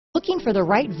Looking for the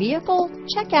right vehicle?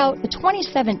 Check out the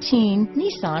 2017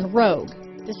 Nissan Rogue.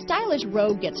 The stylish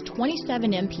Rogue gets 27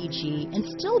 mpg and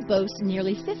still boasts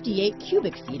nearly 58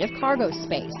 cubic feet of cargo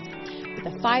space.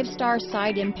 With a 5-star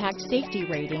side impact safety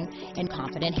rating and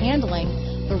confident handling,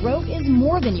 the Rogue is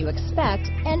more than you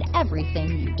expect and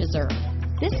everything you deserve.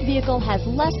 This vehicle has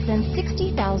less than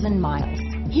 60,000 miles.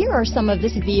 Here are some of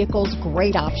this vehicle's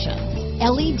great options: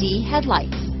 LED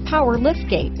headlights, power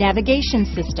liftgate, navigation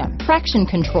system, traction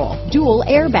control, dual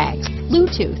airbags,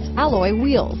 Bluetooth, alloy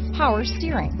wheels, power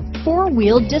steering,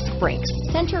 4-wheel disc brakes,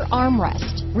 center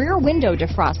armrest, rear window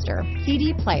defroster,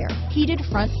 CD player, heated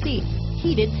front seats,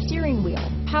 heated steering wheel,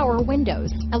 power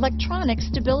windows, electronic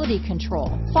stability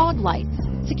control, fog lights,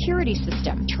 security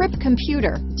system, trip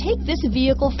computer. Take this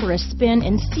vehicle for a spin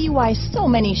and see why so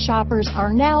many shoppers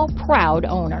are now proud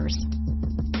owners.